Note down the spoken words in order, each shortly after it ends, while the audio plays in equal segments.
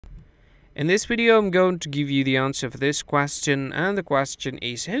In this video, I'm going to give you the answer for this question, and the question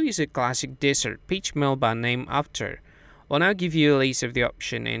is, who is a classic dessert Peach Melba named after? Well, now I'll give you a list of the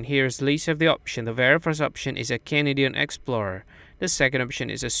option, and here's the list of the option. The very first option is a Canadian explorer. The second option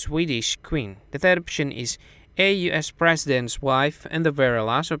is a Swedish queen. The third option is a US president's wife, and the very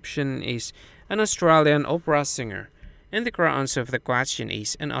last option is an Australian opera singer. And the correct answer for the question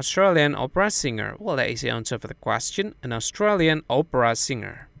is an Australian opera singer. Well, that is the answer for the question, an Australian opera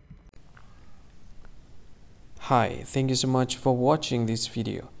singer. Hi, thank you so much for watching this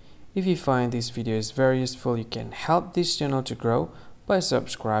video. If you find this video is very useful, you can help this channel to grow by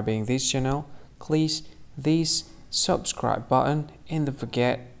subscribing this channel. Please this subscribe button and don't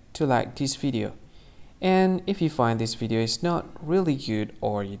forget to like this video. And if you find this video is not really good,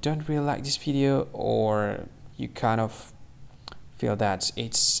 or you don't really like this video, or you kind of feel that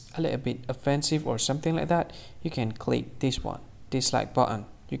it's a little bit offensive or something like that, you can click this one, dislike button.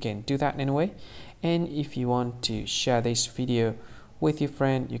 You can do that anyway. And if you want to share this video with your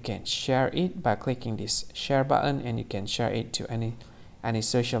friend, you can share it by clicking this share button, and you can share it to any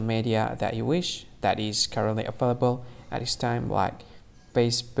social media that you wish that is currently available at this time, like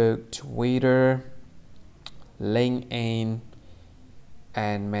Facebook, Twitter, LinkedIn,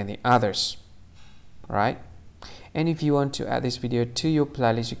 and many others, right? And if you want to add this video to your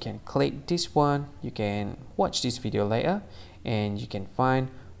playlist, you can click this one. You can watch this video later, and you can find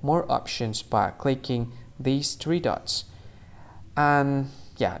more options by clicking these three dots. And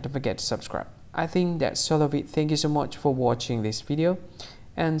yeah, don't forget to subscribe. I think that's all of it. Thank you so much for watching this video,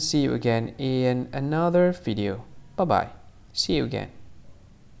 and see you again in another video. Bye bye. See you again.